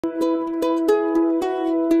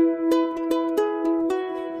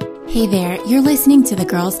Hey there, you're listening to the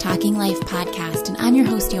Girls Talking Life podcast, and I'm your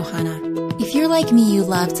host, Johanna. If you're like me, you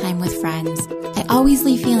love time with friends. I always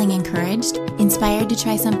leave feeling encouraged, inspired to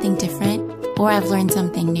try something different, or I've learned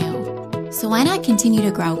something new. So why not continue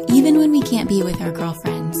to grow even when we can't be with our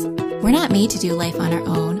girlfriends? We're not made to do life on our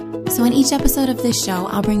own, so in each episode of this show,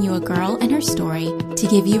 I'll bring you a girl and her story to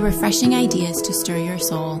give you refreshing ideas to stir your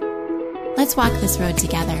soul. Let's walk this road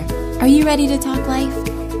together. Are you ready to talk life?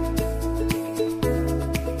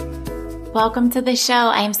 Welcome to the show.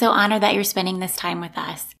 I am so honored that you're spending this time with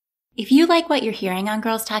us. If you like what you're hearing on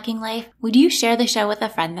Girls Talking Life, would you share the show with a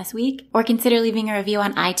friend this week? Or consider leaving a review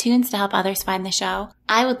on iTunes to help others find the show?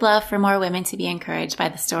 I would love for more women to be encouraged by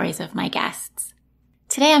the stories of my guests.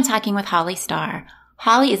 Today I'm talking with Holly Starr.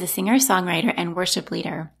 Holly is a singer-songwriter and worship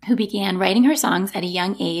leader who began writing her songs at a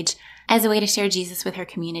young age as a way to share Jesus with her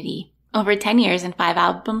community. Over 10 years and 5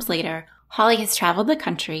 albums later, Holly has traveled the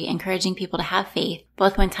country encouraging people to have faith,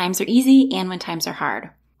 both when times are easy and when times are hard.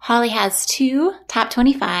 Holly has 2 top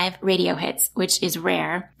 25 radio hits, which is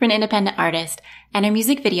rare for an independent artist, and her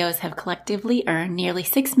music videos have collectively earned nearly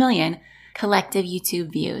 6 million collective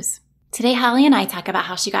YouTube views. Today, Holly and I talk about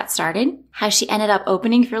how she got started, how she ended up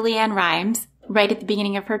opening for LeAnn Rimes right at the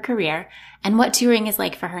beginning of her career, and what touring is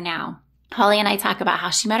like for her now. Holly and I talk about how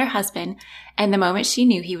she met her husband and the moment she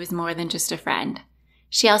knew he was more than just a friend.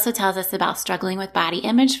 She also tells us about struggling with body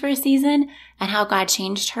image for a season and how God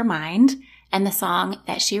changed her mind and the song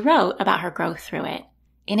that she wrote about her growth through it.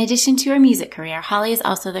 In addition to her music career, Holly is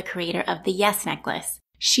also the creator of the Yes Necklace.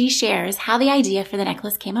 She shares how the idea for the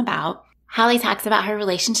necklace came about. Holly talks about her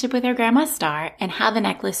relationship with her Grandma Starr and how the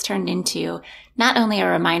necklace turned into not only a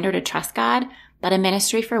reminder to trust God, but a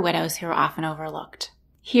ministry for widows who are often overlooked.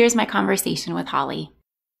 Here's my conversation with Holly.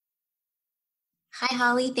 Hi,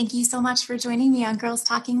 Holly. Thank you so much for joining me on Girls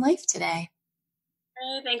Talking Life today.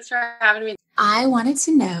 Hey, thanks for having me. I wanted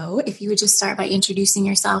to know if you would just start by introducing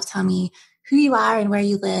yourself. Tell me who you are and where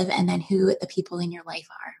you live, and then who the people in your life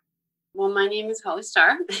are. Well, my name is Holly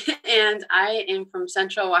Starr, and I am from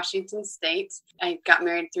Central Washington State. I got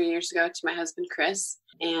married 3 years ago to my husband, Chris,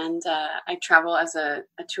 and I travel as a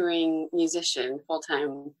touring musician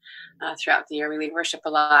full-time throughout the year. We lead worship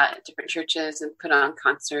a lot at different churches and put on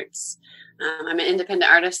concerts. I'm an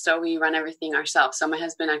independent artist, so we run everything ourselves. So my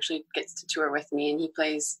husband actually gets to tour with me, and he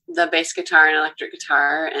plays the bass guitar and electric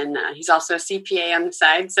guitar, and he's also a CPA on the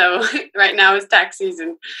side. So right now is tax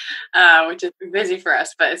season, which is busy for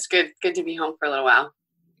us, but it's good to be home for a little while.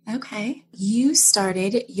 Okay. You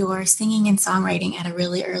started your singing and songwriting at a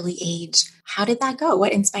really early age. How did that go?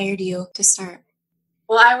 What inspired you to start?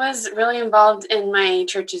 Well, I was really involved in my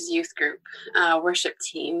church's youth group worship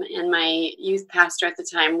team, and my youth pastor at the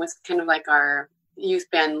time was kind of like our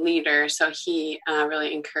youth band leader. So he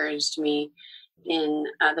really encouraged me in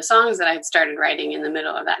the songs that I had started writing in the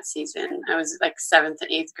middle of that season. I was like 7th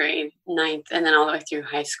and 8th grade, 9th, and then all the way through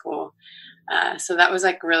high school. So that was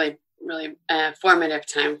like really formative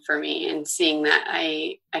time for me, and seeing that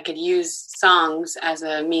I could use songs as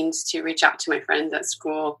a means to reach out to my friends at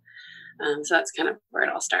school. So that's kind of where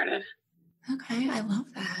it all started. Okay, I love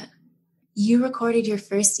that. You recorded your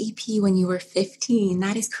first EP when you were 15.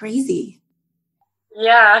 That is crazy.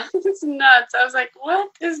 Yeah, it's nuts. I was like,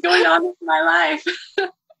 what is going on with my life?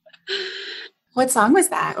 What song was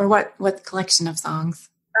that? Or what collection of songs?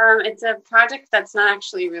 It's a project that's not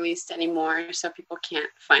actually released anymore, so people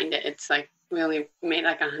can't find it. It's like we only made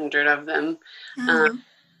like 100 of them.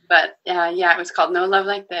 But it was called No Love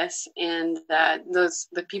Like This. And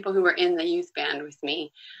the people who were in the youth band with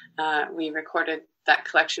me, we recorded that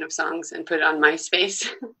collection of songs and put it on MySpace.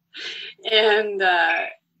 and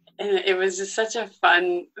it was just such a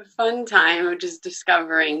fun time of just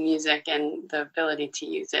discovering music and the ability to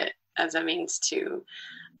use it as a means to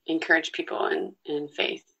encourage people in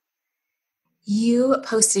faith. You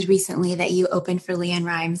posted recently that you opened for LeAnn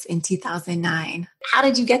Rimes in 2009. How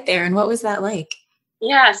did you get there, and what was that like?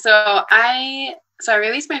 Yeah, so I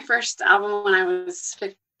released my first album when I was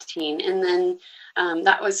 15, and then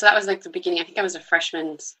that was like the beginning. I think I was a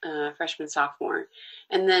freshman, sophomore,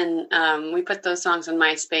 and then we put those songs on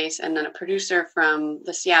MySpace, and then a producer from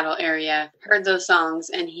the Seattle area heard those songs,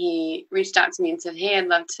 and he reached out to me and said, "Hey, I'd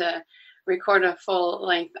love to record a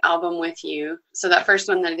full-length album with you." So that first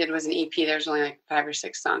one that I did was an EP. There's only like 5 or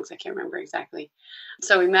 6 songs. I can't remember exactly.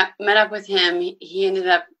 So we met up with him. He ended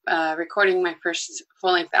up recording my first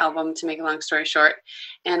full-length album, to make a long story short.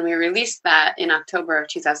 And we released that in October of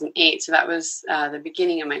 2008. So that was the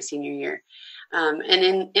beginning of my senior year.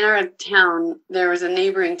 And in our town, there was a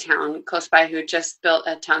neighboring town close by who just built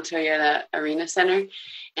a Town Toyota Arena Center.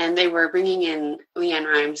 And they were bringing in LeAnn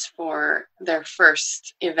Rimes for their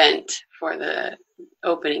first event for the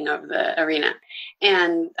opening of the arena.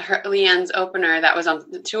 And LeAnn's opener that was on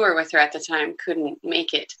the tour with her at the time couldn't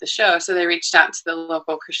make it to the show. So they reached out to the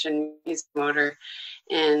local Christian music promoter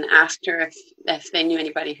and asked her if they knew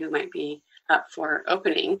anybody who might be up for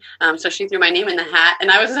opening. So she threw my name in the hat,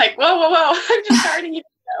 and I was like, whoa, I'm just starting you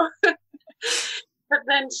know. But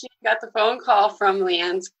then she got the phone call from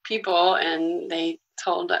LeAnn's people, and they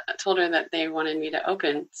told her that they wanted me to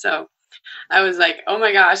open. So I was like, oh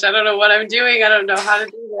my gosh, I don't know what I'm doing. I don't know how to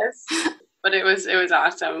do this. But it was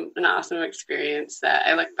awesome, an awesome experience that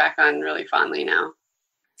I look back on really fondly now.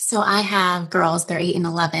 So I have girls, they're 8 and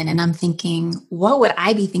 11, and I'm thinking, what would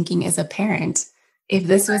I be thinking as a parent if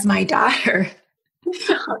this was my daughter?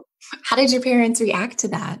 How did your parents react to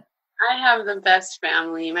that? I have the best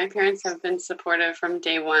family. My parents have been supportive from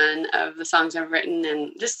day one of the songs I've written.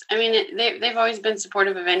 And just, I mean, they've always been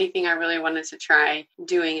supportive of anything I really wanted to try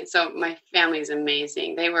doing. So my family is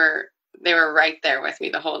amazing. They were right there with me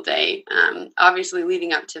the whole day. Obviously,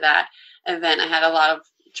 leading up to that event, I had a lot of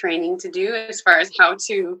training to do as far as how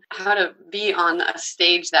to be on a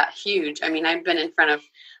stage that huge. I mean, I've been in front of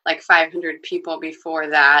like 500 people before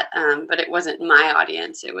that, but it wasn't my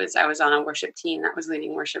audience. I was on a worship team that was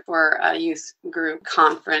leading worship for a youth group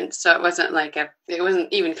conference, so it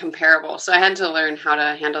wasn't even comparable. So I had to learn how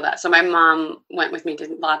to handle that. So my mom went with me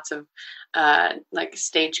to lots of like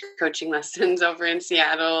stage coaching lessons over in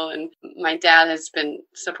Seattle, and my dad has been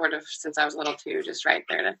supportive since I was little too, just right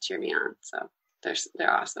there to cheer me on. So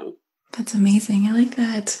they're awesome. That's amazing. I like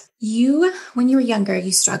that. When you were younger,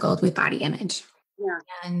 you struggled with body image. Yeah.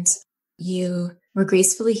 And you were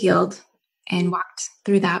gracefully healed and walked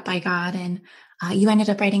through that by God. And you ended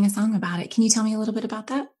up writing a song about it. Can you tell me a little bit about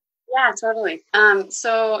that? Yeah, totally.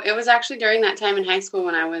 So it was actually during that time in high school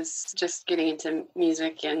when I was just getting into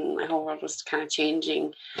music and my whole world was kind of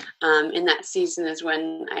changing. In that season is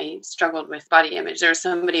when I struggled with body image. There was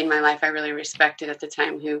somebody in my life I really respected at the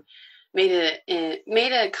time who made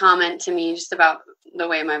a comment to me just about the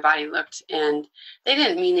way my body looked, and they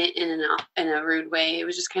didn't mean it in a rude way. It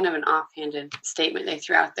was just kind of an offhanded statement they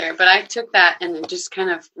threw out there. But I took that and then just kind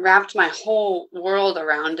of wrapped my whole world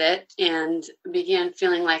around it and began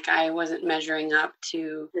feeling like I wasn't measuring up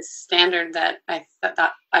to the standard that I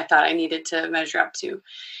thought I needed to measure up to.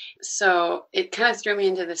 So it kind of threw me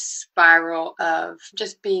into this spiral of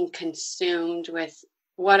just being consumed with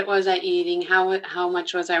what was I eating? How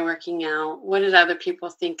much was I working out? What did other people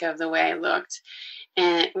think of the way I looked?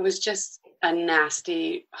 And it was just a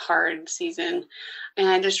nasty, hard season. And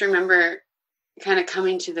I just remember kind of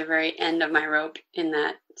coming to the very end of my rope in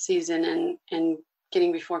that season and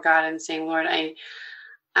getting before God and saying, Lord,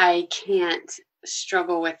 I can't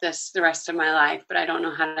struggle with this the rest of my life, but I don't know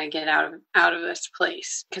how to get out of this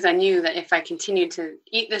place. Because I knew that if I continued to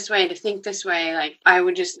eat this way, to think this way, like I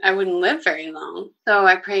wouldn't live very long. So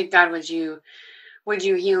I prayed, God, would you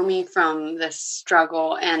heal me from this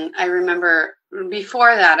struggle? And I remember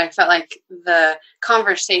before that, I felt like the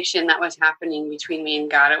conversation that was happening between me and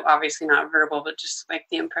God, obviously not verbal, but just like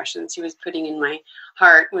the impressions he was putting in my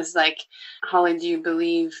heart was like, Holly, do you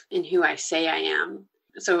believe in who I say I am?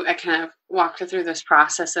 So I kind of walked her through this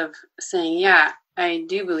process of saying, yeah, I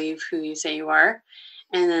do believe who you say you are.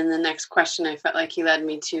 And then the next question I felt like he led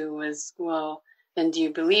me to was, well, then do you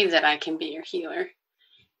believe that I can be your healer?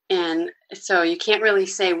 And so you can't really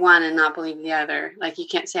say one and not believe the other. Like you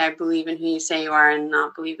can't say, I believe in who you say you are and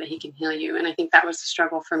not believe that he can heal you. And I think that was the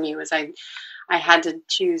struggle for me was I had to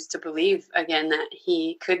choose to believe again that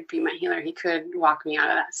he could be my healer. He could walk me out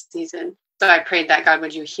of that season. So I prayed that, God,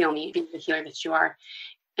 would you heal me, be the healer that you are?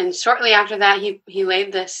 And shortly after that, he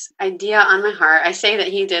laid this idea on my heart. I say that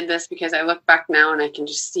he did this because I look back now and I can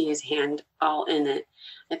just see his hand all in it.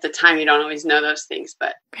 At the time, you don't always know those things,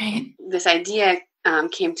 but This idea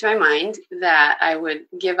came to my mind that I would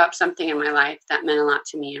give up something in my life that meant a lot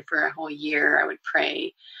to me. And for a whole year, I would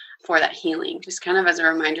pray for that healing, just kind of as a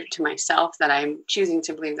reminder to myself that I'm choosing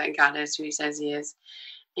to believe that God is who he says he is.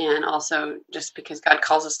 And also just because God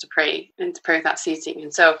calls us to pray and to pray without ceasing.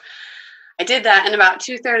 And so I did that. And about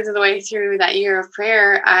 2/3 of the way through that year of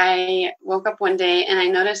prayer, I woke up one day and I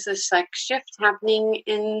noticed this like shift happening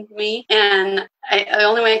in me. And the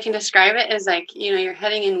only way I can describe it is like, you're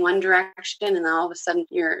heading in one direction and then all of a sudden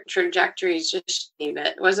your trajectory is just shifting.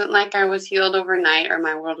 It wasn't like I was healed overnight or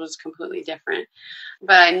my world was completely different,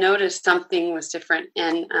 but I noticed something was different.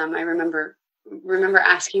 And I remember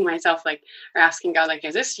asking myself, or asking God,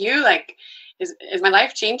 is this you? Is my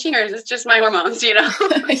life changing or is this just my hormones,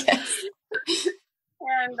 Yes.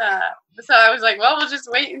 And so I was like, well, we'll just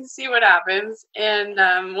wait and see what happens.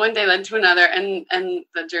 And one day led to another, and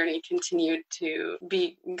the journey continued to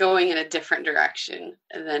be going in a different direction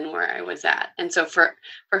than where I was at. And so for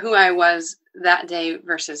who I was that day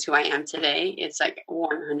versus who I am today, it's like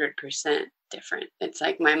 100% different. It's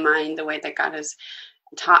like my mind, the way that God has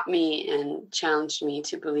taught me and challenged me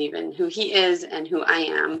to believe in who he is and who I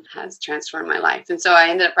am has transformed my life. And so I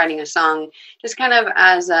ended up writing a song just kind of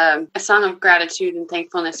as a song of gratitude and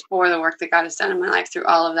thankfulness for the work that God has done in my life through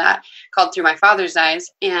all of that, called Through My Father's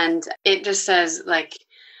Eyes. And it just says, like,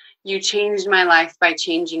 you changed my life by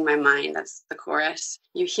changing my mind. That's the chorus.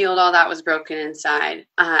 You healed all that was broken inside.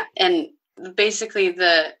 And basically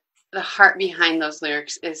the heart behind those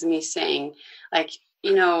lyrics is me saying, like,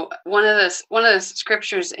 you know, one of the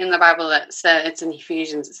scriptures in the Bible that said, it's in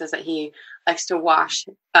Ephesians, it says that he likes to wash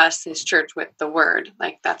us, his church, with the word.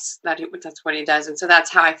 Like that's what he does. And so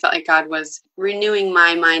that's how I felt like God was renewing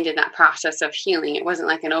my mind in that process of healing. It wasn't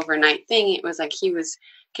like an overnight thing. It was like he was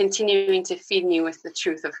continuing to feed me with the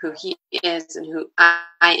truth of who he is and who I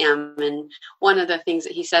am. And one of the things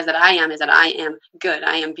that he says that I am is that I am good.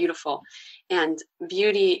 I am beautiful. And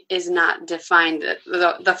beauty is not defined.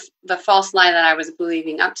 The false lie that I was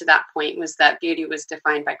believing up to that point was that beauty was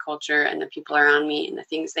defined by culture and the people around me and the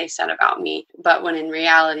things they said about me. But when in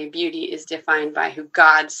reality, beauty is defined by who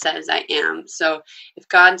God says I am. So if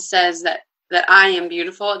God says that I am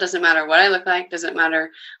beautiful, it doesn't matter what I look like, doesn't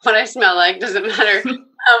matter what I smell like, doesn't matter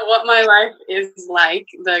what my life is like,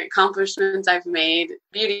 the accomplishments I've made.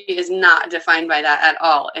 Beauty is not defined by that at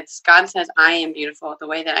all. It's God says I am beautiful the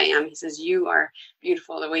way that I am. He says you are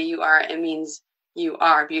beautiful the way you are. It means you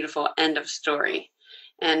are beautiful. End of story.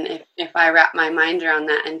 And if I wrap my mind around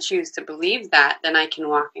that and choose to believe that, then I can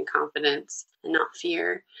walk in confidence and not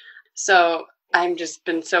fear. So I've just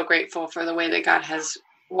been so grateful for the way that God has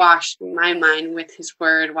washed my mind with his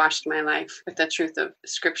word, washed my life with the truth of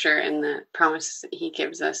scripture and the promises that he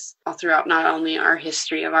gives us all throughout not only our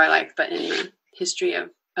history of our life, but in the history of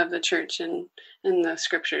the church and in the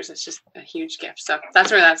scriptures. It's just a huge gift. So that's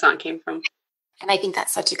where that song came from. And I think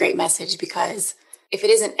that's such a great message, because if it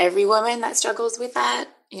isn't every woman that struggles with that,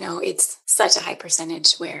 you know, it's such a high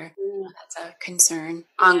percentage where that's a concern,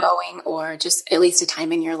 ongoing, or just at least a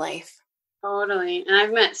time in your life. Totally. And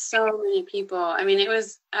I've met so many people. I mean, I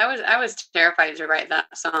was terrified to write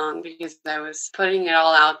that song because I was putting it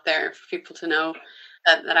all out there for people to know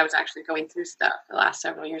that I was actually going through stuff the last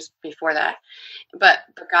several years before that. But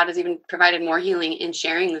God has even provided more healing in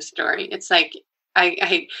sharing the story. It's like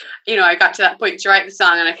I got to that point to write the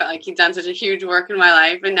song and I felt like he'd done such a huge work in my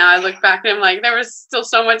life. And now I look back and I'm like, there was still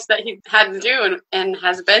so much that he had to do and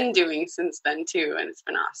has been doing since then too. And it's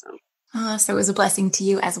been awesome. So it was a blessing to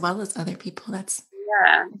you as well as other people. That's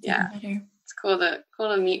yeah. Better. It's cool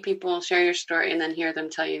to meet people, share your story, and then hear them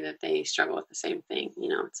tell you that they struggle with the same thing. You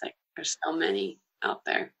know, it's like there's so many out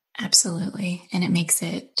there. Absolutely. And it makes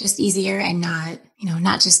it just easier and not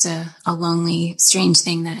just a lonely, strange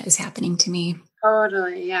thing that is happening to me.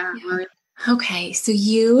 Totally. Yeah. Okay. So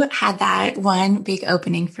you had that one big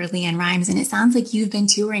opening for LeAnn Rimes, and it sounds like you've been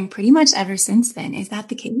touring pretty much ever since then. Is that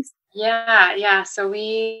the case? Yeah. So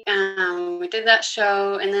we did that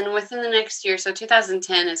show, and then within the next year, so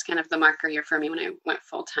 2010 is kind of the marker year for me when I went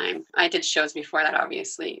full time. I did shows before that,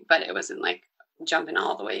 obviously, but it wasn't like jumping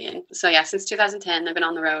all the way in. So yeah, since 2010, I've been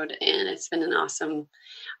on the road, and it's been an awesome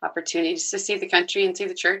opportunity just to see the country and see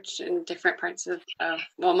the church in different parts of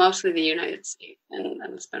mostly the United States, and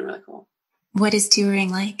it's been really cool. What is touring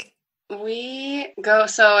like? We go,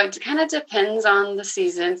 so it kind of depends on the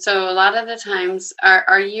season. So a lot of the times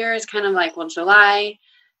our year is kind of like, July,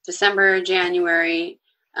 December, January.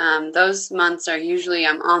 Those months are usually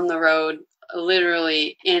I'm on the road,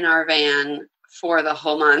 literally in our van for the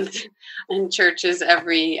whole month, and churches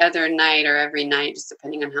every other night or every night, just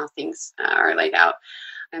depending on how things are laid out.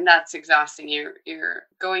 And that's exhausting. You're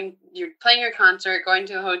playing your concert, going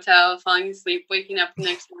to a hotel, falling asleep, waking up the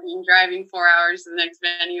next morning, driving 4 hours to the next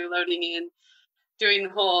venue, loading in, doing the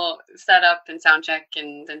whole setup and sound check,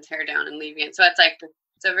 and then tear down and leaving it. So it's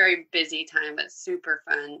a very busy time, but super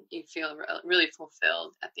fun. You feel really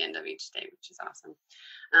fulfilled at the end of each day, which is awesome.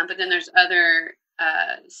 But then there's other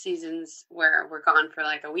seasons where we're gone for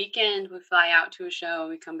like a weekend. We fly out to a show,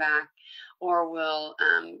 we come back. Or we'll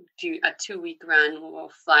do a 2-week run. We'll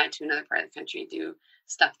fly to another part of the country, do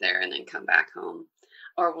stuff there, and then come back home.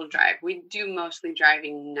 Or we'll drive. We do mostly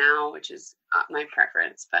driving now, which is my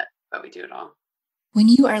preference, but we do it all. When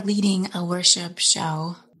you are leading a worship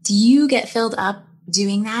show, do you get filled up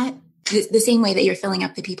doing that the same way that you're filling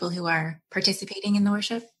up the people who are participating in the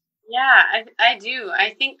worship? Yeah, I do.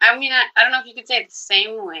 I don't know if you could say it the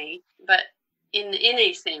same way, but in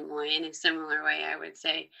a similar way, I would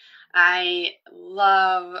say, I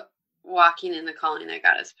love walking in the calling that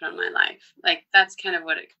God has put on my life. Like, that's kind of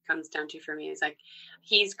what it comes down to for me, is like,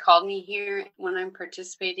 he's called me here. When I'm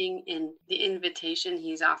participating in the invitation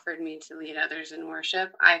he's offered me to lead others in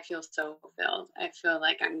worship, I feel so fulfilled. I feel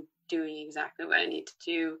like I'm doing exactly what I need to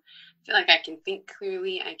do. I feel like I can think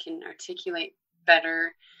clearly. I can articulate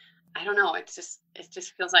better. I don't know. It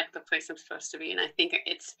just feels like the place I'm supposed to be. And I think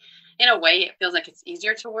it's, in a way, it feels like it's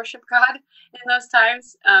easier to worship God in those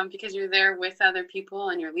times, because you're there with other people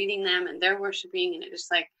and you're leading them and they're worshiping. And it just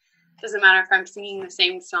like, doesn't matter if I'm singing the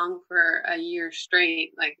same song for a year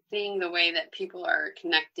straight, like seeing the way that people are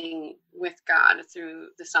connecting with God through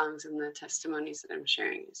the songs and the testimonies that I'm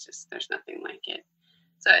sharing. It's just, there's nothing like it.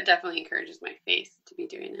 So it definitely encourages my faith to be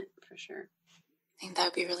doing it, for sure. I think that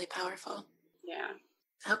would be really powerful. Yeah.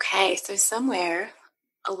 Okay, so somewhere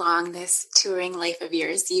along this touring life of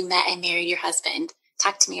yours, you met and married your husband.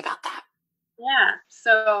 Talk to me about that. Yeah.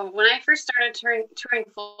 So when I first started touring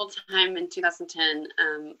full time in 2010,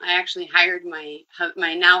 I actually hired my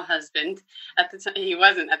now husband. At the time, he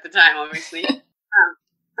wasn't at the time, obviously.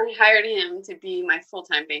 I hired him to be my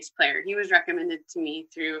full-time bass player. He was recommended to me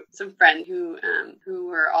through some friends who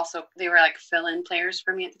were also, they were like fill-in players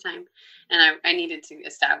for me at the time. And I needed to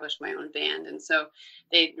establish my own band. And so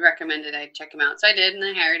they recommended I check him out. So I did, and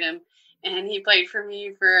I hired him. And he played for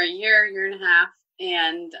me for a year and a half.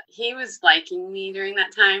 And he was liking me during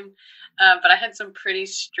that time. But I had some pretty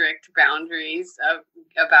strict boundaries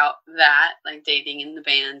about that, like dating in the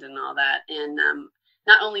band and all that. And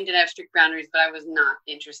not only did I have strict boundaries, but I was not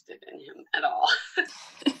interested in him at all.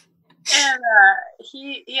 And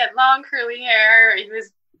he had long curly hair. He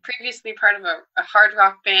was previously part of a hard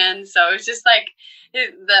rock band. So it was just like,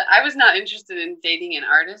 I was not interested in dating an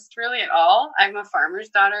artist really at all. I'm a farmer's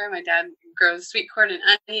daughter. My dad grows sweet corn and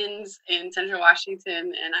onions in Central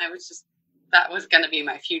Washington. And I was just, that was going to be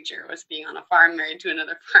my future, was being on a farm married to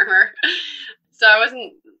another farmer. So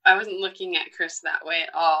I wasn't looking at Chris that way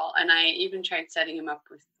at all. And I even tried setting him up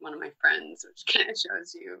with one of my friends, which kind of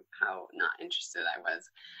shows you how not interested I was.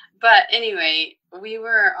 But anyway, we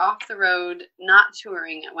were off the road, not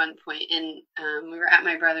touring at one point, and we were at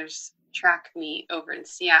my brother's track meet over in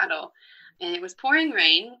Seattle, and it was pouring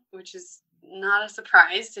rain, which is not a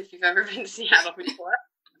surprise if you've ever been to Seattle before.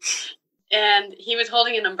 And he was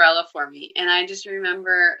holding an umbrella for me, and I just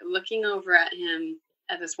remember looking over at him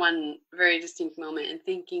at this one very distinct moment and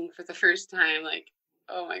thinking for the first time, like,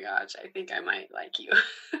 oh my gosh, I think I might like you.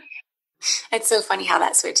 It's so funny how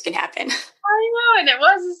that switch can happen. I know, and it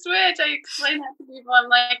was a switch. I explained that to people. I'm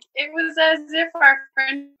like, it was as if our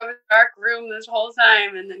friend was in a dark room this whole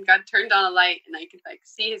time, and then God turned on a light, and I could like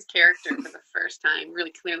see his character for the first time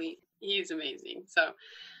really clearly. He's amazing. So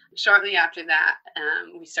shortly after that,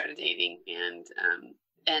 we started dating, and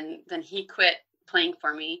then he quit playing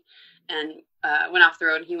for me and went off the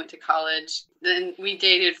road. He went to college. Then we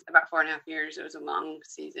dated for about 4.5 years. It was a long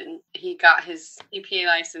season. He got his CPA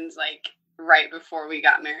license like right before we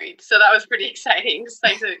got married. So that was pretty exciting. Just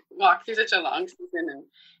like to walk through such a long season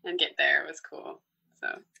and get there. It was cool. So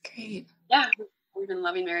That's great. Yeah. We've been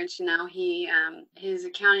loving marriage now. He, his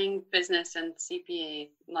accounting business and CPA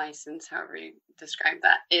license, however you describe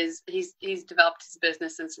that, is he's developed his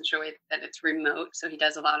business in such a way that it's remote. So he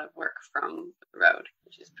does a lot of work from the road,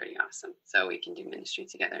 which is pretty awesome. So we can do ministry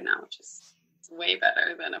together now, which is way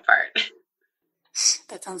better than apart.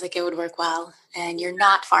 That sounds like it would work well. And you're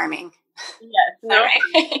not farming. Yes. No,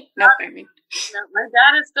 right. No farming. No, my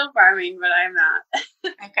dad is still farming, but I'm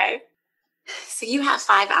not. Okay. So you have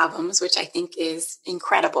 5 albums, which I think is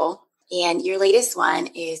incredible. And your latest one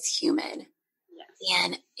is Humid. Yes.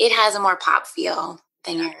 And it has a more pop feel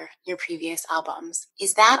than your previous albums.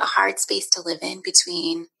 Is that a hard space to live in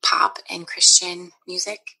between pop and Christian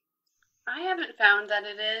music? I haven't found that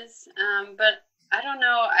it is, but I don't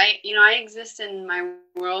know. I exist in my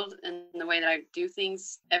world and the way that I do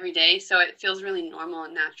things every day. So it feels really normal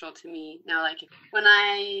and natural to me now. Like when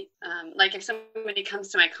if somebody comes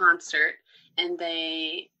to my concert and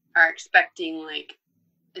they are expecting, like,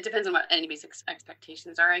 it depends on what anybody's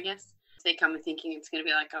expectations are, I guess. If they come thinking it's going to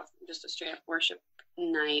be like just a straight up worship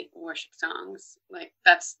night, worship songs, like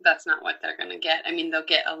that's not what they're going to get. I mean, they'll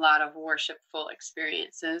get a lot of worshipful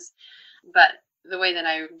experiences, but the way that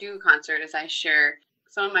I do concert is I share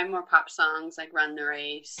some of my more pop songs, like Run the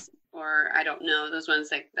Race, or I don't know, those ones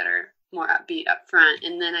like that are more upbeat up front.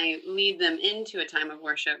 And then I lead them into a time of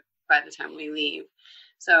worship by the time we leave.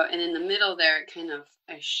 So, and in the middle there,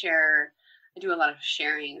 I do a lot of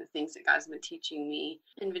sharing the things that God's been teaching me,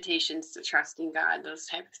 invitations to trusting God, those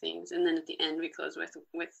type of things. And then at the end, we close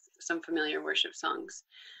with some familiar worship songs.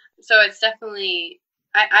 So it's definitely,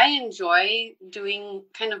 I enjoy doing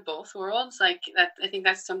kind of both worlds. Like that, I think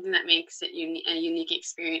that's something that makes it a unique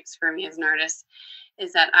experience for me as an artist,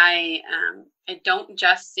 is that I don't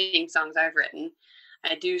just sing songs I've written.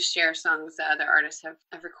 I do share songs that other artists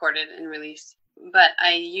have recorded and released. But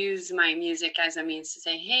I use my music as a means to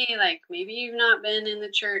say, hey, like maybe you've not been in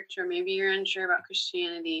the church, or maybe you're unsure about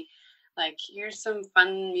Christianity. Like, here's some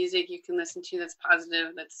fun music you can listen to that's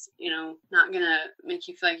positive, that's, not going to make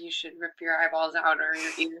you feel like you should rip your eyeballs out or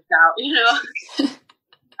your ears out.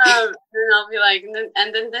 And I'll be like,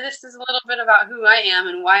 and then this is a little bit about who I am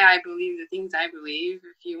and why I believe the things I believe.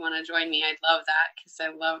 If you want to join me, I'd love that, because I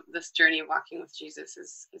love this journey of walking with Jesus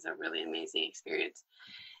is a really amazing experience.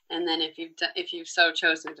 And then if you've so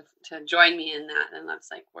chosen to join me in that, then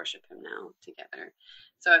let's like worship him now together.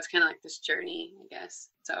 So it's kind of like this journey, I guess.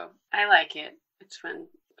 So I like it. It's fun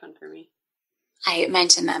for me. I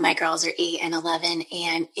mentioned that my girls are 8 and 11,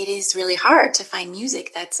 and it is really hard to find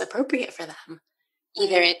music that's appropriate for them.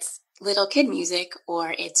 Either it's little kid music,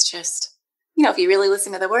 or it's just, if you really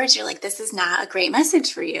listen to the words, you're like, this is not a great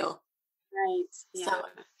message for you. Right. Yeah. So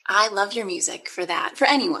I love your music for that, for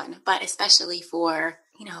anyone, but especially for,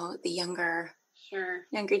 the younger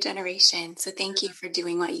generation. So thank you for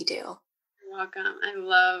doing what you do. You're welcome. I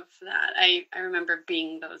love that. I remember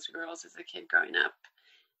being those girls as a kid growing up,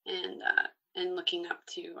 and looking up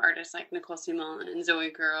to artists like Nicole Simone and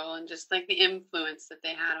Zoe Girl, and just like the influence that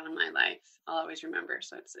they had on my life, I'll always remember.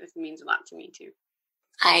 So it means a lot to me too.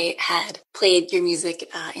 I had played your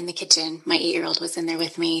music in the kitchen. My 8-year-old was in there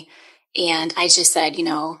with me, and I just said,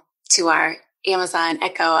 to our Amazon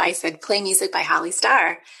Echo, I said, play music by Holly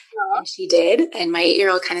Starr. Aww. And she did. And my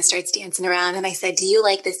 8-year-old kind of starts dancing around, and I said, do you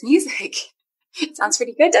like this music? It sounds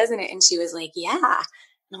pretty good, doesn't it? And she was like, yeah.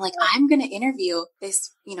 And I'm like, I'm going to interview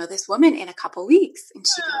this woman in a couple weeks. And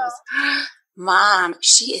she goes, Mom,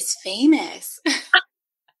 she is famous.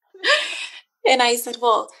 And I said,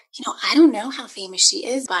 well, I don't know how famous she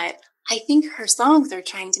is, but I think her songs are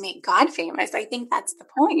trying to make God famous. I think that's the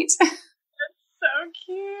point. That's so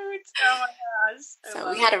cute. Oh my gosh.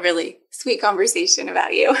 So we had a really sweet conversation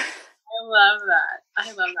about you. I love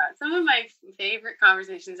that. Some of my favorite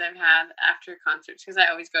conversations I've had after concerts, because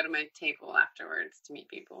I always go to my table afterwards to meet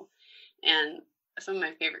people. And some of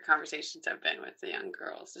my favorite conversations have been with the young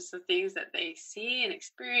girls. Just the things that they see and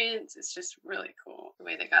experience. It's just really cool. The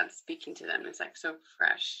way that God's speaking to them is like so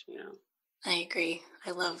fresh, I agree.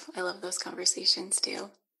 I love those conversations too. Yeah.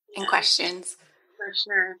 And questions. For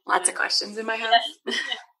sure. Lots of questions in my house. Yeah.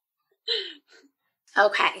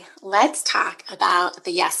 Okay, let's talk about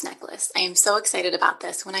the Yes necklace. I am so excited about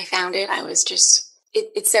this. When I found it, I was just,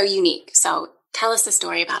 it's so unique. So tell us the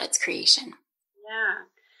story about its creation. Yeah.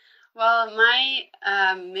 Well,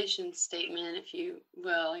 my mission statement, if you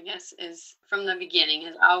will, I guess, is from the beginning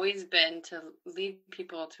has always been to lead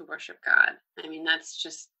people to worship God. I mean, that's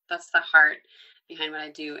the heart behind what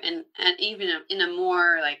I do. And even in a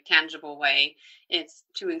more like tangible way, it's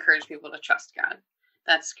to encourage people to trust God.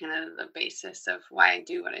 That's kind of the basis of why I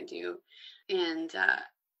do what I do. And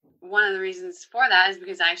one of the reasons for that is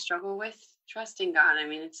because I struggle with trusting God. I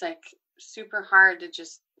mean, it's like super hard to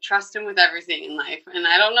just trust him with everything in life. And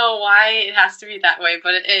I don't know why it has to be that way,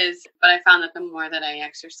 but it is. But I found that the more that I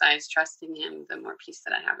exercise trusting him, the more peace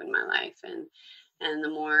that I have in my life, and the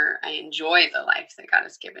more I enjoy the life that God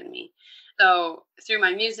has given me. So through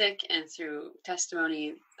my music and through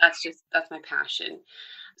testimony, that's my passion.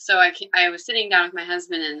 So I was sitting down with my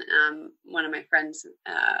husband and one of my friends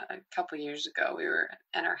a couple years ago. We were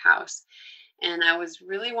at our house, and I was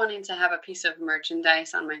really wanting to have a piece of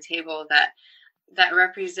merchandise on my table that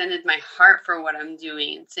represented my heart for what I'm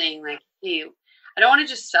doing, and saying like, hey, I don't want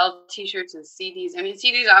to just sell t-shirts and CDs. I mean,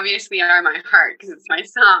 CDs obviously are my heart because it's my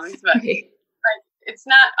songs, but it's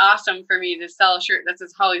not awesome for me to sell a shirt that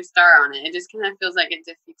says Holly Starr on it. It just kind of feels like it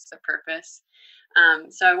defeats the purpose.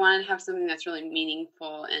 So I wanted to have something that's really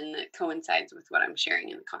meaningful and that coincides with what I'm sharing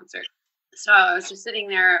in the concert. So I was just sitting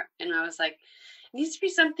there and I was like, it needs to be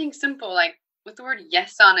something simple, like with the word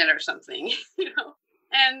yes on it or something,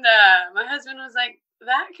 And my husband was like,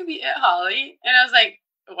 that could be it, Holly. And I was like,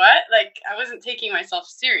 what? Like, I wasn't taking myself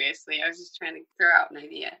seriously. I was just trying to throw out an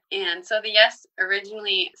idea. And so the yes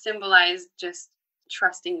originally symbolized just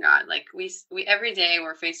trusting God. Like we every day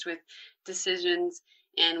we're faced with decisions,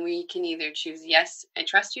 and we can either choose, yes, I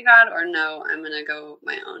trust you, God, or no, I'm going to go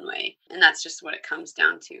my own way. And that's just what it comes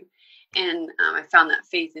down to. And I found that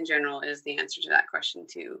faith in general is the answer to that question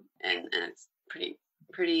too. And it's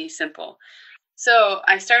pretty simple. So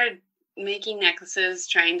I started making necklaces,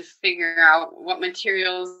 trying to figure out what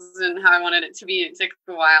materials and how I wanted it to be. It took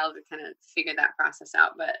a while to kind of figure that process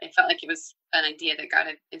out, but I felt like it was an idea that God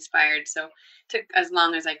had inspired. So it took as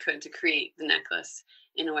long as I could to create the necklace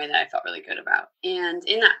in a way that I felt really good about. And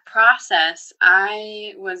in that process,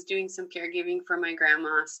 I was doing some caregiving for my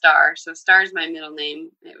Grandma Starr. So Starr is my middle name.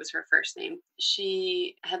 It was her first name.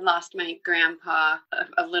 She had lost my grandpa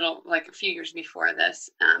a few years before this,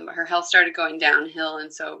 but her health started going downhill.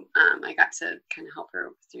 And so I got to kind of help her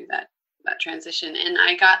through that transition. And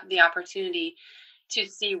I got the opportunity to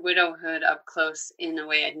see widowhood up close in a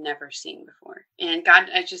way I'd never seen before. And God,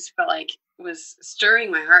 I just felt like was stirring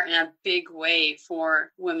my heart in a big way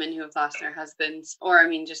for women who have lost their husbands, or I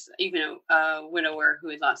mean, just even a widower who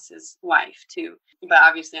had lost his wife too. But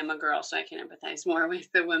obviously I'm a girl, so I can empathize more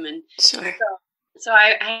with the women. Sure. So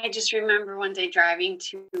I just remember one day driving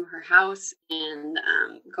to her house and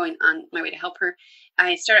going on my way to help her.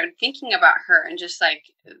 I started thinking about her and just like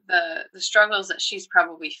the struggles that she's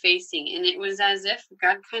probably facing. And it was as if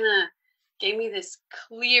God kind of gave me this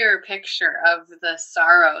clear picture of the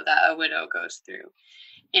sorrow that a widow goes through.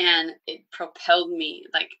 And it propelled me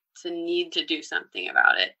like to need to do something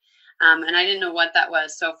about it. And I didn't know what that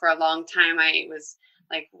was. So for a long time, I was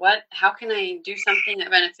like, how can I do something that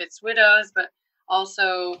benefits widows, but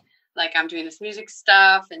also like I'm doing this music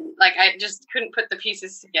stuff, and like I just couldn't put the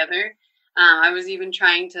pieces together. I was even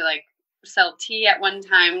trying to like sell tea at one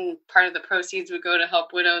time. Part of the proceeds would go to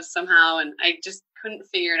help widows somehow, and I just couldn't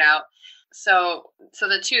figure it out. So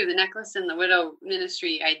the necklace and the widow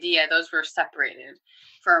ministry idea, those were separated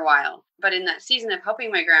for a while. But in that season of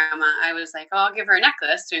helping my grandma, I was like, I'll give her a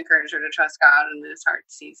necklace to encourage her to trust God in this hard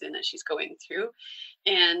season that she's going through.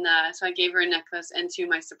 And so I gave her a necklace, and to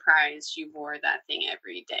my surprise, she wore that thing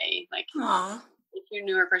every day. Like, Aww. If you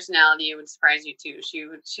knew her personality, it would surprise you too.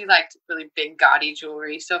 She liked really big, gaudy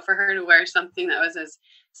jewelry. So for her to wear something that was as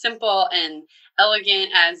simple and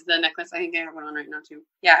elegant as the necklace, I think I have one on right now too.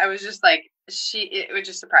 Yeah, it was just like it would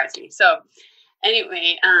just surprise me. So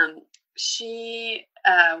anyway, she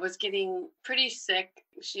was getting pretty sick.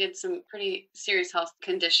 She had some pretty serious health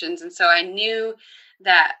conditions, and so I knew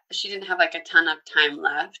that she didn't have like a ton of time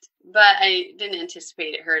left, but I didn't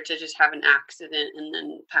anticipate her to just have an accident and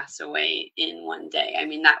then pass away in one day. I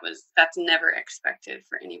mean, that's never expected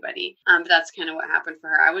for anybody. But that's kind of what happened for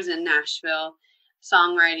her. I was in Nashville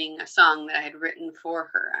songwriting a song that I had written for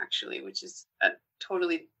her, actually, which is a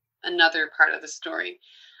totally another part of the story.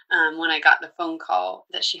 When I got the phone call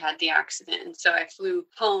that she had the accident. And so I flew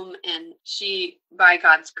home, and she, by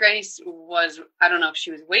God's grace, I don't know if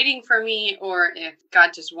she was waiting for me or if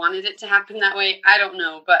God just wanted it to happen that way. I don't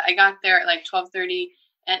know. But I got there at like 12:30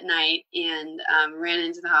 at night and ran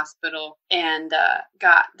into the hospital and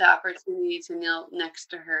got the opportunity to kneel next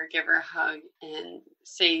to her, give her a hug, and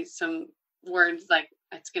say some words like,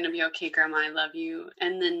 "It's going to be okay, Grandma, I love you."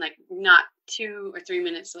 And then like not 2 or 3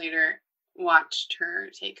 minutes later, watched her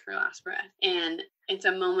take her last breath. And it's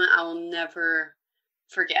a moment I will never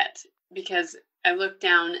forget, because I looked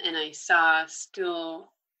down and I saw still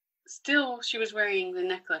she was wearing the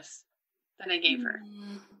necklace that I gave her.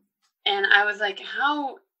 And I was like,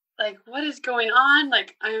 what is going on?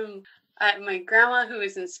 Like my grandma, who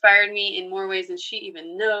has inspired me in more ways than she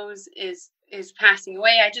even knows, is passing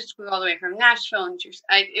away. I just flew all the way from Nashville, and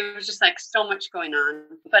it was just like so much going on.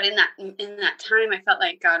 But in that time, I felt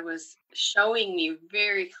like God was showing me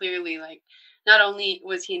very clearly, like, not only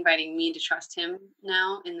was he inviting me to trust him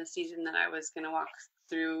now in the season that I was going to walk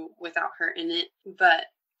through without her in it, but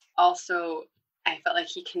also I felt like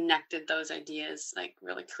he connected those ideas like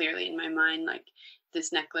really clearly in my mind. Like,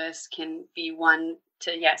 this necklace can be one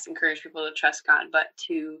to, yes, encourage people to trust God, but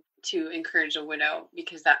to encourage a widow,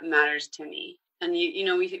 because that matters to me. And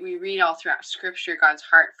we read all throughout Scripture God's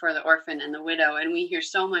heart for the orphan and the widow, and we hear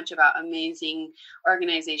so much about amazing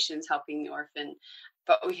organizations helping the orphan,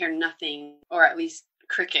 but we hear nothing, or at least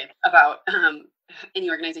cricket, about any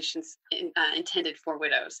organizations intended for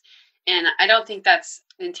widows. And I don't think that's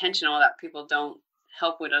intentional, that people don't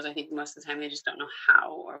help widows. I think most of the time they just don't know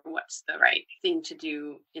how or what's the right thing to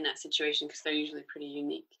do in that situation, because they're usually pretty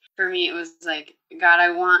unique. For me, it was like, God, I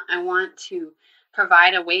want to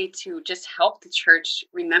provide a way to just help the church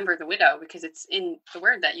remember the widow, because it's in the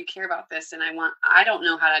word that you care about this. And I don't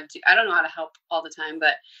know how to help all the time,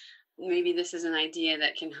 but maybe this is an idea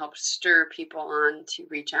that can help stir people on to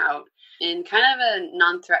reach out in kind of a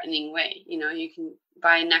non-threatening way. You can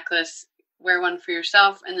buy a necklace, wear one for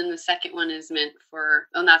yourself, and then the second one is meant for,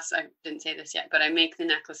 I didn't say this yet, but I make the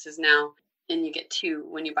necklaces now, and you get two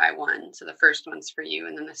when you buy one. So the first one's for you,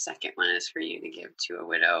 and then the second one is for you to give to a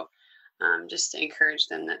widow, just to encourage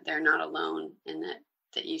them that they're not alone, and that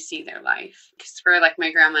that you see their life. Because for like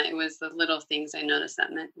my grandma, it was the little things I noticed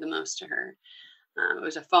that meant the most to her. It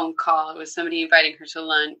was a phone call. It was somebody inviting her to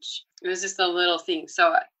lunch. It was just a little thing.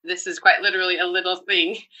 So this is quite literally a little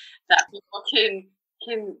thing that people can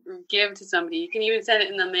give to somebody. You can even send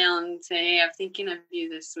it in the mail and say, hey, I'm thinking of you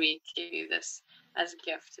this week. Give you this as a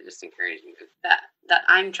gift to just encourage you that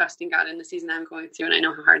I'm trusting God in the season I'm going through. And I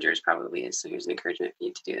know how hard yours probably is. So here's an encouragement for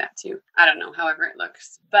you to do that too. I don't know, however it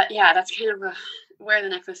looks. But yeah, that's kind of where the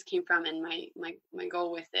necklace came from. And my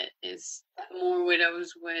goal with it is that more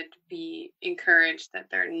widows would be encouraged that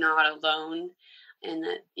they're not alone. And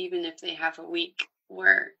that even if they have a week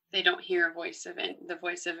where they don't hear the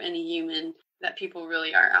voice of any human, that people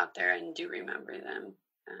really are out there and do remember them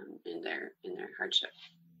in their hardship.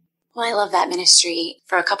 Well, I love that ministry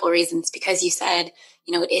for a couple of reasons, because you said,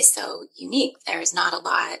 it is so unique. There's not a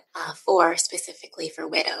lot specifically for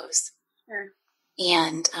widows. Sure.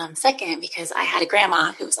 And second, because I had a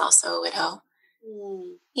grandma who was also a widow.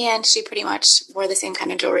 And she pretty much wore the same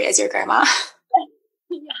kind of jewelry as your grandma.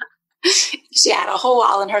 Yeah. She had a whole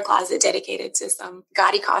wall in her closet dedicated to some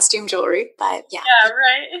gaudy costume jewelry. But yeah. Yeah,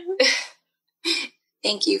 right.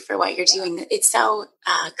 Thank you for what you're doing. It's so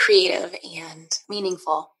creative and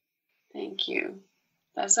meaningful. Thank you.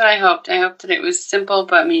 That's what I hoped. I hoped that it was simple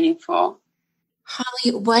but meaningful.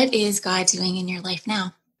 Holly, what is God doing in your life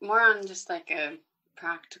now? More on just like a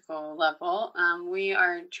practical level. We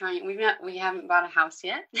are trying. We haven't bought a house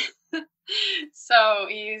yet. So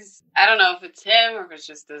I don't know if it's him or if it's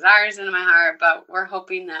just desires in my heart, but we're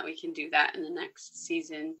hoping that we can do that in the next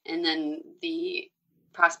season. And then the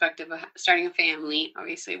prospect of starting a family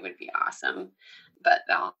obviously would be awesome, but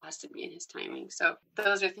that all has to be in his timing. So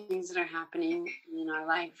those are things that are happening in our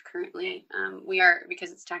life currently. We are,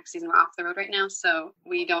 because it's tax season, we're off the road right now, so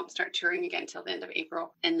we don't start touring again until the end of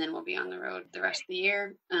April, and then we'll be on the road the rest of the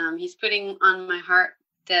year. He's putting on my heart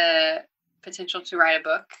the potential to write a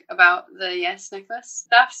book about the Yes necklace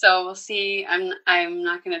stuff, so we'll see. I'm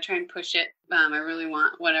not going to try and push it. I really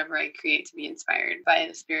want whatever I create to be inspired by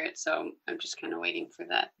the Spirit, so I'm just kind of waiting for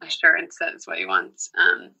that assurance that it's what he wants.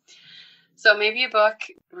 So maybe a book.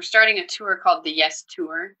 We're starting a tour called the Yes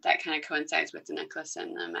Tour that kind of coincides with the necklace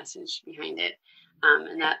and the message behind it.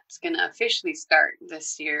 And that's going to officially start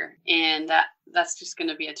this year. And that's just going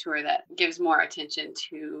to be a tour that gives more attention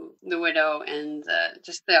to the widow and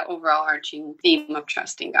just the overall arching theme of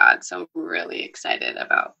trusting God. So I'm really excited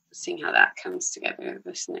about seeing how that comes together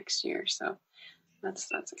this next year. So that's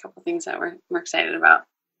a couple things that we're excited about.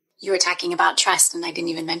 You were talking about trust, and I didn't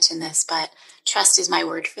even mention this, but trust is my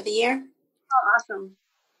word for the year. Oh, awesome.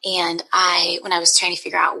 And when I was trying to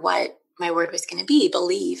figure out what my word was going to be,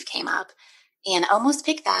 believe came up, and I almost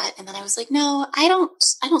picked that. And then I was like, no, I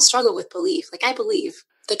don't struggle with belief. Like, I believe.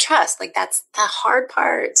 The trust, like, that's the hard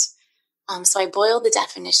part. So I boiled the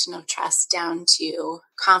definition of trust down to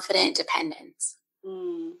confident dependence.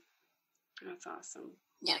 That's awesome.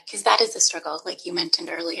 Yeah, because that is the struggle, like you mentioned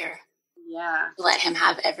earlier. Yeah. Let him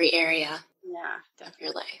have every area of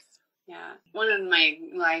your life. Yeah. One of my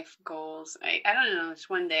life goals, I don't know, just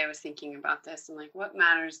one day I was thinking about this and like, what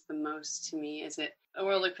matters the most to me? Is it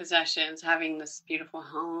worldly possessions, having this beautiful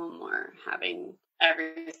home, or having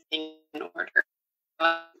everything in order?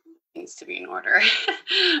 What needs to be in order?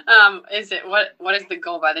 Is it what is the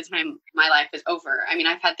goal by the time my life is over? I mean,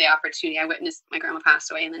 I've had the opportunity. I witnessed my grandma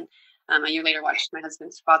pass away, and then a year later watched my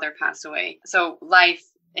husband's father pass away. So life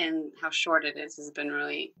and how short it is has been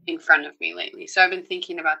really in front of me lately. So I've been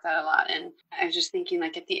thinking about that a lot. And I was just thinking,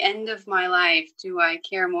 like, at the end of my life, do I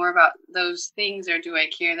care more about those things, or do I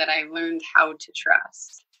care that I learned how to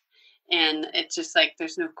trust? And it's just like,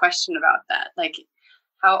 there's no question about that. Like,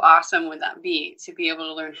 how awesome would that be to be able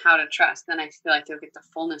to learn how to trust? Then I feel like you'll get the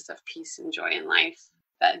fullness of peace and joy in life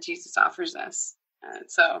that Jesus offers us.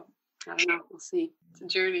 So I don't know. We'll see. It's a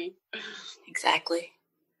journey. Exactly.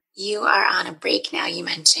 You are on a break now, you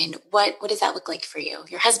mentioned. What does that look like for you?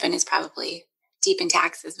 Your husband is probably deep in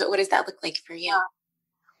taxes, but what does that look like for you?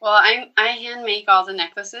 Well, I hand make all the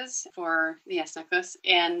necklaces for the Yes necklace,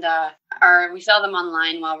 and we sell them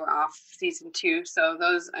online while we're off season 2. So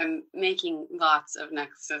those, I'm making lots of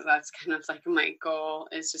necklaces. That's kind of like my goal,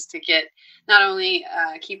 is just to get not only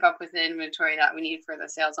keep up with the inventory that we need for the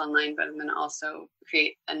sales online, but then also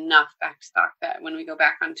create enough back stock that when we go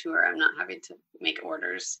back on tour, I'm not having to make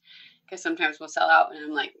orders, because sometimes we'll sell out and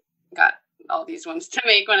I'm like, got all these ones to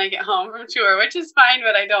make when I get home from tour, which is fine,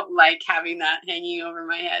 but I don't like having that hanging over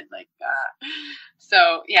my head.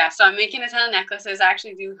 So I'm making a ton of necklaces. I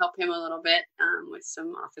actually do help him a little bit with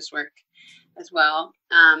some office work as well.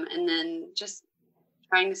 And then just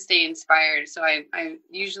trying to stay inspired. So I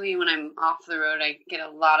usually, when I'm off the road, I get a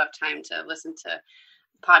lot of time to listen to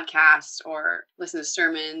podcasts or listen to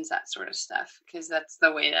sermons, that sort of stuff, because that's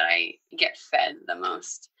the way that I get fed the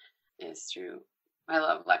most, is through, I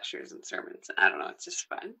love lectures and sermons. I don't know, it's just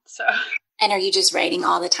fun. So. And are you just writing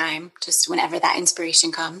all the time, just whenever that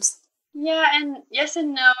inspiration comes? Yeah, and yes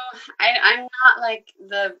and no. I'm not like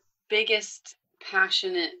the biggest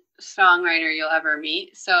passionate songwriter you'll ever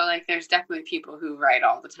meet. So like there's definitely people who write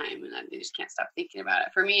all the time and they just can't stop thinking about it.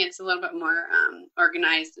 For me, it's a little bit more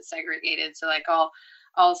organized and segregated. So like I'll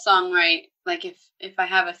songwrite, like if I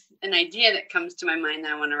have an idea that comes to my mind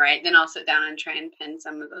that I want to write, then I'll sit down and try and pen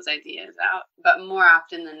some of those ideas out. But more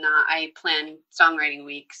often than not, I plan songwriting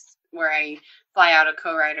weeks where I fly out a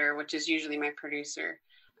co-writer, which is usually my producer.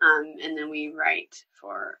 And then we write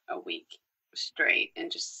for a week straight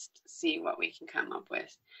and just see what we can come up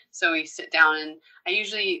with. So we sit down, and I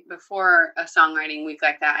usually, before a songwriting week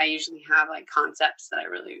like that, I usually have like concepts that I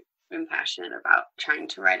really am passionate about trying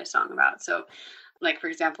to write a song about. So like, for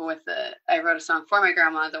example, I wrote a song for my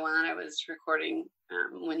grandma, the one that I was recording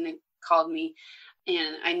when they called me.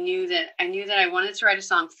 And I knew that I wanted to write a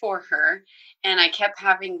song for her. And I kept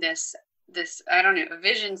having this, I don't know, a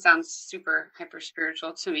vision sounds super hyper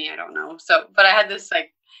spiritual to me. I don't know. So, but I had this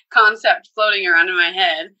like concept floating around in my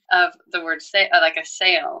head of the word like a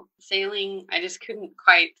sail, sailing. I just couldn't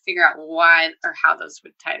quite figure out why or how those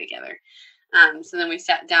would tie together. So then we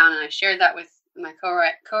sat down and I shared that with my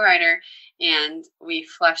co-writer, and we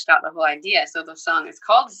fleshed out the whole idea. So the song is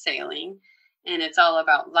called Sailing, and it's all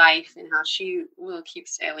about life and how she will keep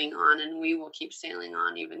sailing on and we will keep sailing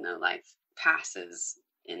on, even though life passes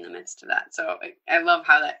in the midst of that. So I love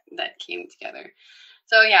how that came together.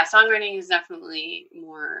 So yeah, songwriting is definitely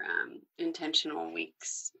more intentional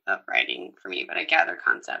weeks of writing for me, but I gather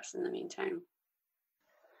concepts in the meantime.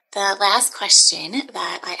 The last question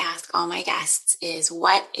that I ask all my guests is,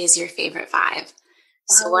 what is your favorite 5?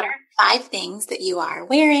 So what are 5 things that you are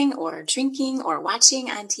wearing or drinking or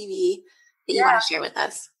watching on TV that you want to share with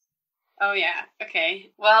us? Oh yeah.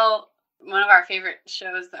 Okay. Well, one of our favorite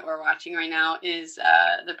shows that we're watching right now is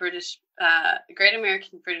the Great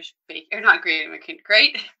British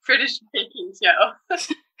Baking Show.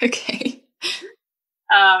 Okay.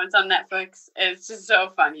 It's on Netflix. It's just so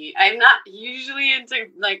funny. I'm not usually into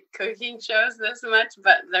like cooking shows this much,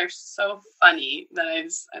 but they're so funny that I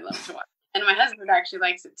love to watch. And my husband actually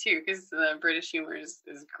likes it too, because the British humor is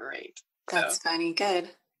great. That's funny. Good.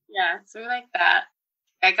 Yeah, so we like that.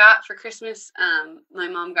 I got for Christmas, my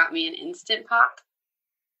mom got me an Instant Pop.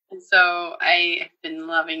 And so I've been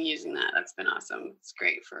loving using that. That's been awesome. It's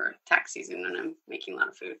great for tax season when I'm making a lot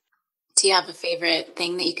of food. Do you have a favorite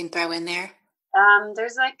thing that you can throw in there?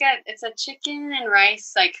 There's it's a chicken and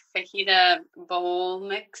rice, like fajita bowl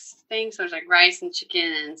mix thing. So there's like rice and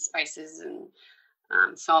chicken and spices and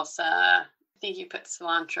salsa. I think you put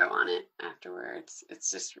cilantro on it afterwards.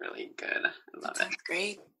 It's just really good. I love it.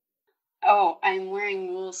 Great. Oh, I'm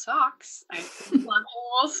wearing wool socks. I love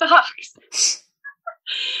wool socks.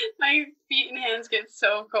 My feet and hands get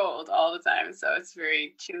so cold all the time, so it's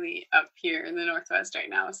very chilly up here in the Northwest right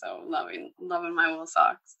now. So loving my wool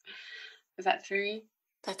socks. Is that 3?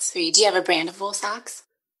 That's 3. Do you have a brand of wool socks?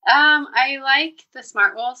 I like the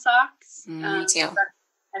Smart Wool socks. Me too.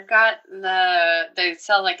 I've got they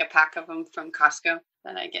sell like a pack of them from Costco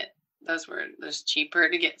that I get. Those were just cheaper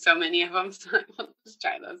to get so many of them, so I'll just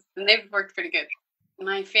try those. And they've worked pretty good.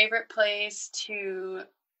 My favorite place to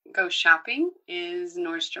go shopping is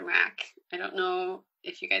Nordstrom Rack. I don't know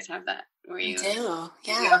if you guys have that where you do.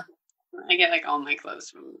 Yeah. I get like all my clothes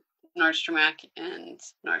from Nordstrom Rack and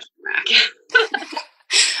Nordstrom Rack.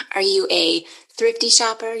 Are you a thrifty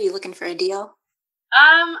shopper? Are you looking for a deal?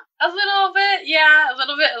 A little bit, yeah, a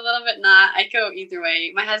little bit not. I go either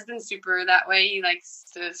way. My husband's super that way. He likes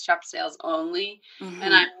to shop sales only, and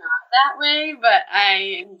I'm not that way, but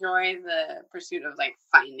I enjoy the pursuit of like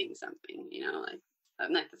finding something, like,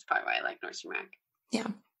 and that's probably why I like Nordstrom Rack. Yeah.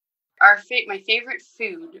 My favorite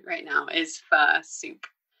food right now is pho soup.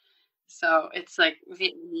 So it's like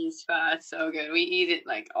Vietnamese pho. It's so good. We eat it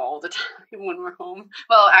like all the time when we're home.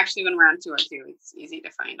 Well, actually, when we're on tour too, it's easy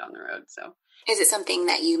to find on the road. So, is it something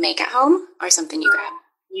that you make at home or something you grab?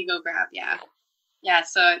 You go grab, yeah. Yeah.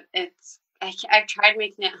 So I've tried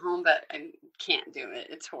making it at home, but I can't do it.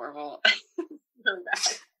 It's horrible. Really bad.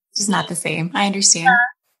 It's just not the same. I understand.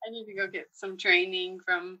 I need to go get some training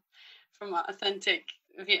from authentic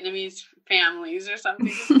Vietnamese families or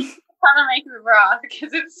something. How to make the broth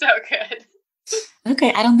because it's so good.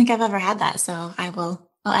 Okay, I don't think I've ever had that, so I'll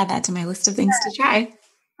add that to my list of things to try.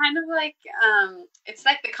 Kind of like it's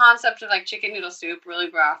like the concept of like chicken noodle soup, really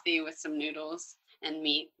brothy with some noodles and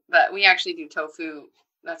meat. But we actually do tofu.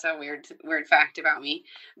 That's a weird fact about me.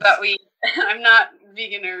 But we I'm not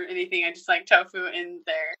vegan or anything. I just like tofu in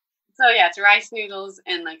there. So yeah, it's rice noodles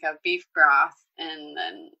and like a beef broth, and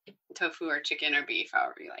then tofu or chicken or beef,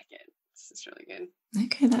 however you like it. It's really good.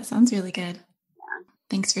 Okay, that sounds really good. Yeah.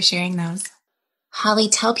 Thanks for sharing those. Holly,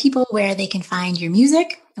 tell people where they can find your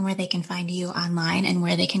music and where they can find you online and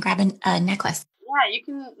where they can grab a necklace. Yeah, you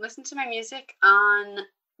can listen to my music on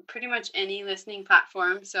pretty much any listening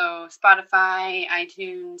platform. So Spotify,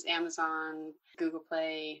 iTunes, Amazon, Google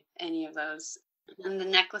Play, any of those. And the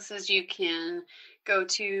necklaces, you can go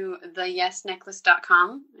to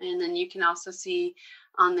theyesnecklace.com, and then you can also see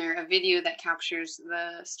on there a video that captures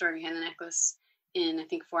the story behind the necklace in, I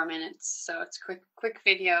think, 4 minutes. So it's a quick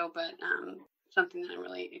video, but something that I'm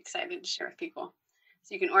really excited to share with people.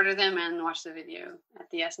 So you can order them and watch the video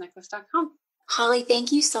at theyesnecklace.com. Holly,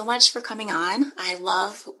 thank you so much for coming on. I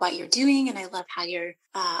love what you're doing, and I love how you're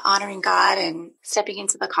honoring God and stepping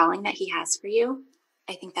into the calling that He has for you.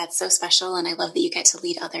 I think that's so special, and I love that you get to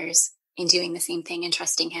lead others in doing the same thing and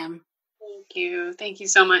trusting Him. Thank you. Thank you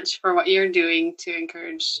so much for what you're doing to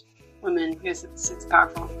encourage women, because it's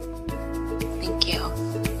powerful. Thank you.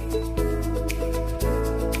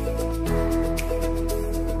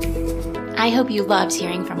 I hope you loved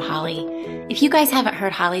hearing from Holly. If you guys haven't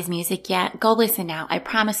heard Holly's music yet, go listen now. I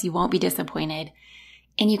promise you won't be disappointed.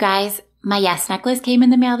 And you guys, my Yes necklace came in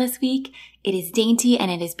the mail this week. It is dainty and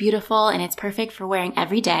it is beautiful, and it's perfect for wearing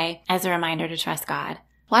every day as a reminder to trust God.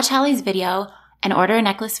 Watch Holly's video and order a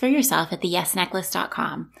necklace for yourself at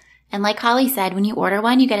theyesnecklace.com. And like Holly said, when you order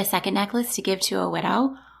one, you get a second necklace to give to a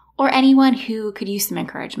widow or anyone who could use some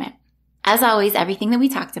encouragement. As always, everything that we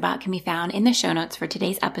talked about can be found in the show notes for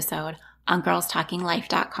today's episode on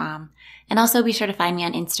girlstalkinglife.com. And also be sure to find me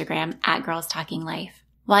on Instagram at girlstalkinglife.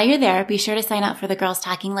 While you're there, be sure to sign up for the Girls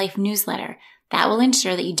Talking Life newsletter. That will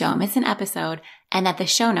ensure that you don't miss an episode and that the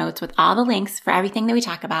show notes with all the links for everything that we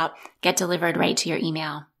talk about get delivered right to your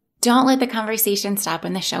email. Don't let the conversation stop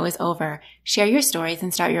when the show is over. Share your stories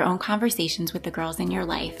and start your own conversations with the girls in your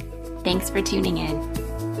life. Thanks for tuning in.